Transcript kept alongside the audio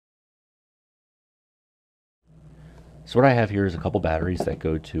So what I have here is a couple batteries that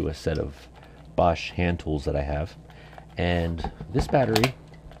go to a set of Bosch hand tools that I have. And this battery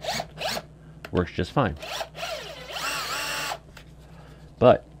works just fine.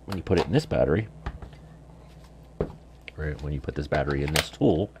 But when you put it in this battery, or when you put this battery in this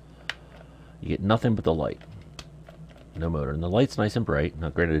tool, you get nothing but the light. No motor. And the light's nice and bright. Now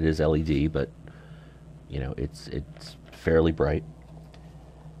granted it is LED, but you know, it's fairly bright.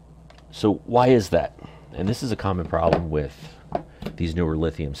 So why is that? And this is a common problem with these newer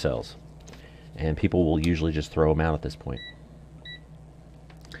lithium cells. And people will usually just throw them out at this point.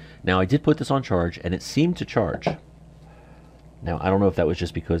 Now I did put this on charge and it seemed to charge. Now I don't know if that was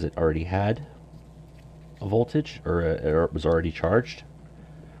just because it already had a voltage or it was already charged,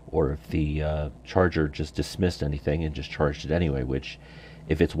 or if the charger just dismissed anything and just charged it anyway, which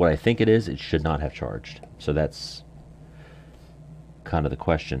if it's what I think it is, it should not have charged. So that's kind of the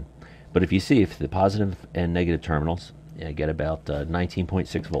question. But if you see, if the positive and negative terminals, I get about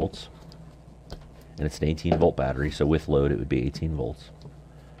 19.6 volts, and it's an 18 volt battery, so with load it would be 18 volts.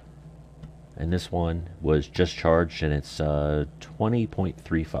 And this one was just charged and it's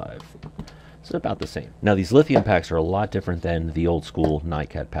 20.35. So about the same. Now these lithium packs are a lot different than the old school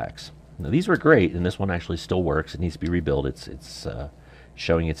NiCad packs. Now these were great, and this one actually still works. It needs to be rebuilt. It's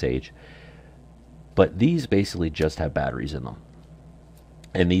showing its age. But these basically just have batteries in them.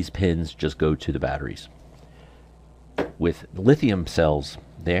 And these pins just go to the batteries. With lithium cells,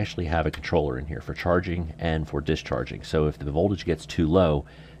 they actually have a controller in here for charging and for discharging. So if the voltage gets too low,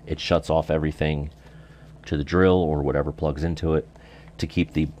 it shuts off everything to the drill or whatever plugs into it to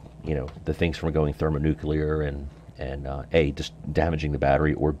keep the things from going thermonuclear and A, just damaging the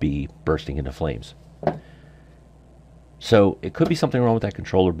battery, or B, bursting into flames. So it could be something wrong with that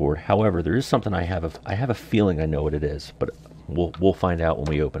controller board. However, there is something I have a feeling I know what it is, but we'll find out when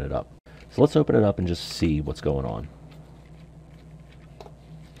we open it up. So let's open it up and just see what's going on.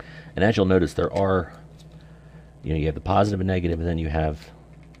 And as you'll notice, there are, you have the positive and negative, and then you have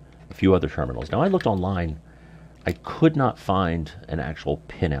a few other terminals. Now I looked online. I could not find an actual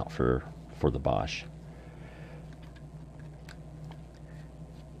pinout for the Bosch.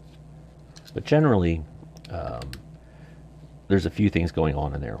 But generally, there's a few things going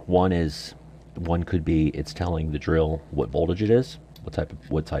on in there. One could be it's telling the drill what voltage it is,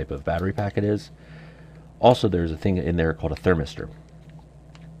 what type of battery pack it is. Also, there's a thing in there called a thermistor.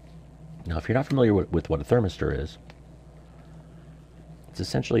 Now, if you're not familiar with what a thermistor is, it's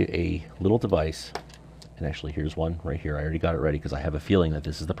essentially a little device. And actually, here's one right here. I already got it ready because I have a feeling that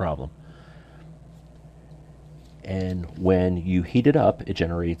this is the problem. And when you heat it up, it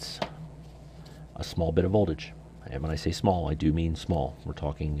generates a small bit of voltage. And when I say small, I do mean small. We're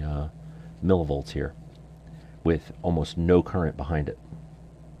talking millivolts here, with almost no current behind it.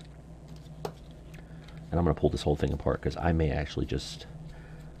 And I'm going to pull this whole thing apart because I may actually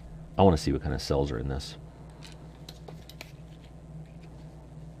I want to see what kind of cells are in this.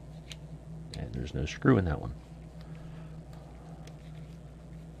 And there's no screw in that one.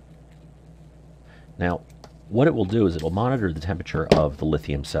 Now, what it will do is it will monitor the temperature of the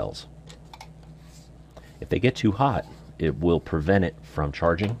lithium cells. If they get too hot, it will prevent it from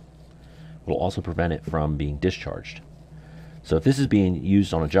charging. It will also prevent it from being discharged. So if this is being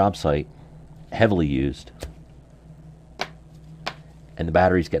used on a job site, heavily used, and the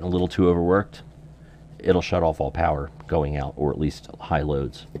battery's getting a little too overworked, it'll shut off all power going out, or at least high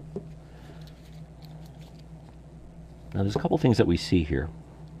loads. Now there's a couple things that we see here.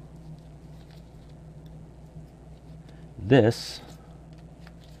 This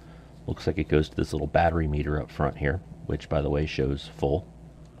looks like it goes to this little battery meter up front here, which by the way shows full.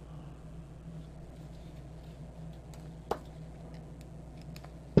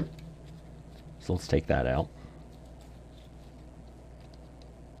 So let's take that out.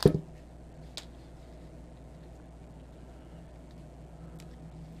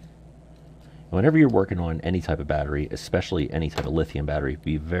 Whenever you're working on any type of battery, especially any type of lithium battery,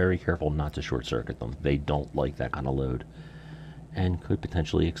 be very careful not to short circuit them. They don't like that kind of load and could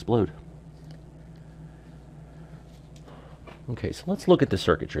potentially explode. Okay, so let's look at the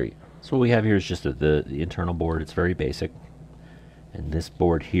circuitry. So what we have here is just the internal board. It's very basic. And this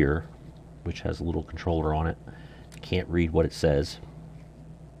board here, which has a little controller on it, can't read what it says.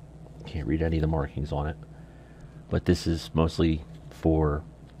 Can't read any of the markings on it. But this is mostly for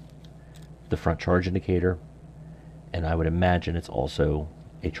the front charge indicator, and I would imagine it's also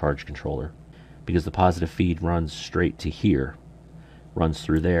a charge controller, because the positive feed runs straight to here, runs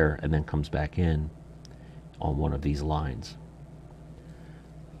through there, and then comes back in on one of these lines.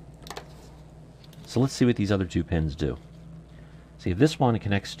 So let's see what these other two pins do. See, if this one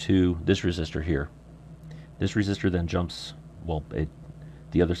connects to this resistor here, This resistor then jumps, well,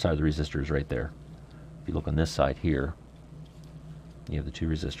 the other side of the resistor is right there. If you look on this side here, you have the two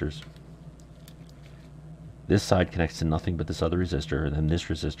resistors. This side connects to nothing but this other resistor, and then this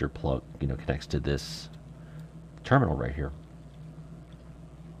resistor plug, connects to this terminal right here.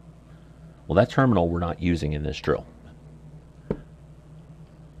 Well, that terminal we're not using in this drill.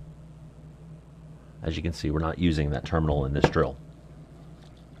 As you can see, we're not using that terminal in this drill.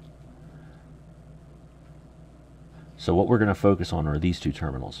 So what we're going to focus on are these two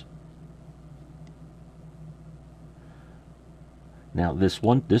terminals. Now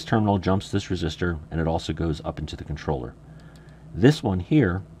this terminal jumps this resistor, and it also goes up into the controller. This one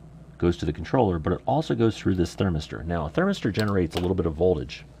here goes to the controller, but it also goes through this thermistor. Now a thermistor generates a little bit of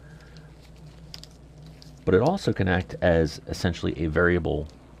voltage, but it also can act as essentially a variable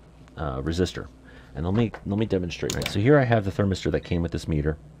resistor. And let me demonstrate. Right, so here I have the thermistor that came with this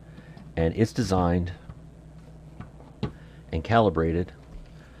meter, and it's designed and calibrated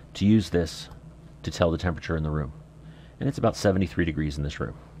to use this to tell the temperature in the room. And it's about 73 degrees in this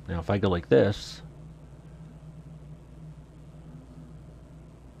room. Now if I go like this,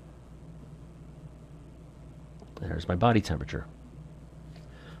 there's my body temperature.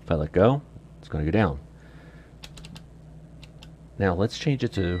 If I let go, it's going to go down. Now let's change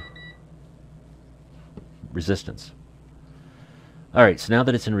it to resistance. Alright, so now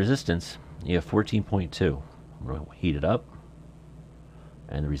that it's in resistance, you have 14.2. I'm going to heat it up,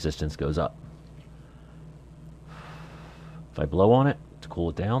 and the resistance goes up. If I blow on it to cool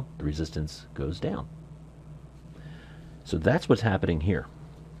it down, the resistance goes down. So that's what's happening here.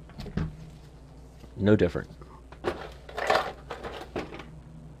 No different.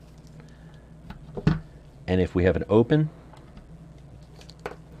 And if we have an open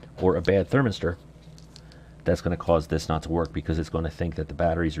or a bad thermistor, that's going to cause this not to work, because it's going to think that the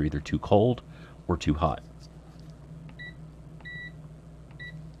batteries are either too cold or too hot.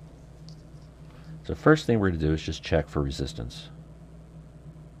 So first thing we're going to do is just check for resistance.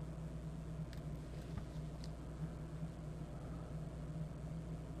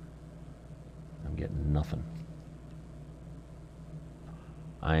 I'm getting nothing.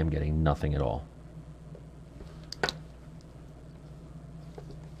 I am getting nothing at all.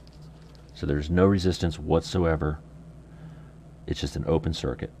 So there's no resistance whatsoever. It's just an open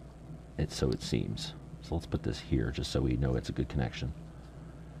circuit. So it seems. So let's put this here just so we know it's a good connection.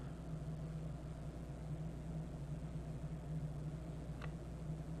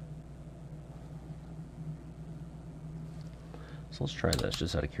 So let's try this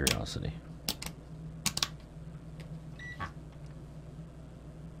just out of curiosity.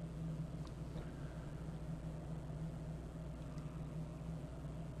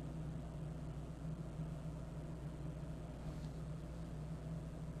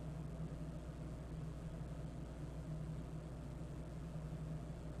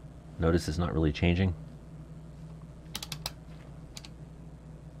 Notice it's not really changing.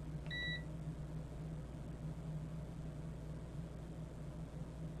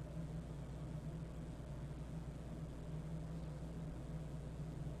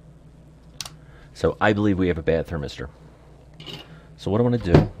 So I believe we have a bad thermistor. So what I want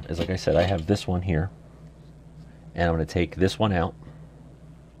to do is, like I said, I have this one here, and I'm going to take this one out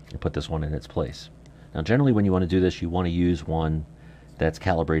and put this one in its place. Now generally when you want to do this, you want to use one that's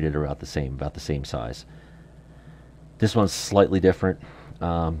calibrated about the same size. This one's slightly different.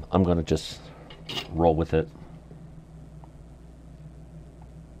 I'm going to just roll with it.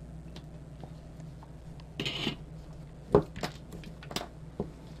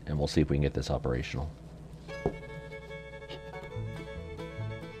 And we'll see if we can get this operational.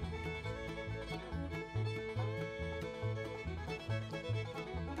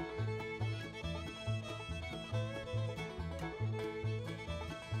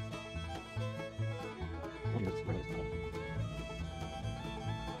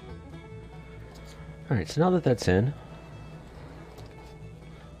 Alright, so now that that's in,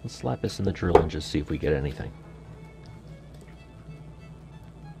 let's slap this in the drill and just see if we get anything.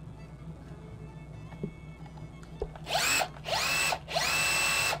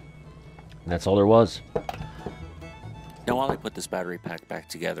 And that's all there was. Now while I put this battery pack back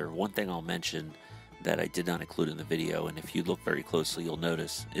together, one thing I'll mention that I did not include in the video, and if you look very closely you'll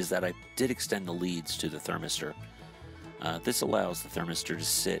notice, is that I did extend the leads to the thermistor. This allows the thermistor to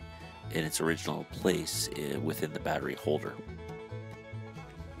sit in its original place within the battery holder.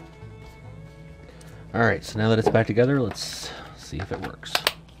 Alright, so now that it's back together, let's see if it works.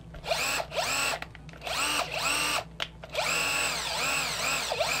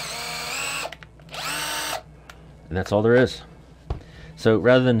 And that's all there is. So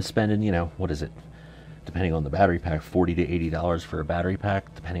rather than spending, what is it, depending on the battery pack, $40 to $80 for a battery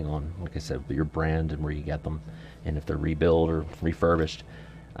pack, depending on, like I said, your brand and where you get them, and if they're rebuilt or refurbished.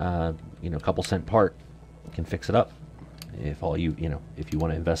 You know, a couple cent part can fix it up. If all you know, if you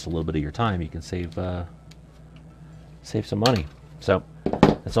want to invest a little bit of your time, you can save some money. So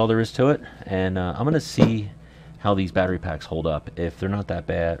that's all there is to it. And I'm gonna see how these battery packs hold up. If they're not that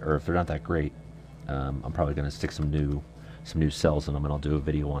bad, or if they're not that great, I'm probably gonna stick some new cells in them, and I'll do a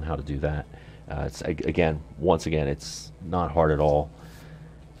video on how to do that. It's once again, it's not hard at all.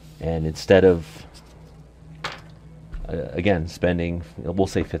 And instead of again spending, we'll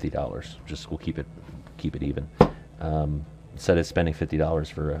say $50, we'll keep it even. Instead of spending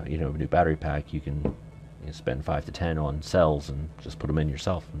 $50 for a new battery pack, you can spend 5 to 10 on cells and just put them in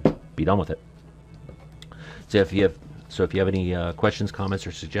yourself and be done with it. So if you have any questions, comments,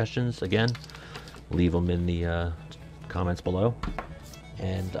 or suggestions, again, leave them in the comments below,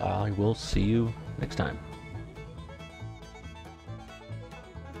 and I will see you next time.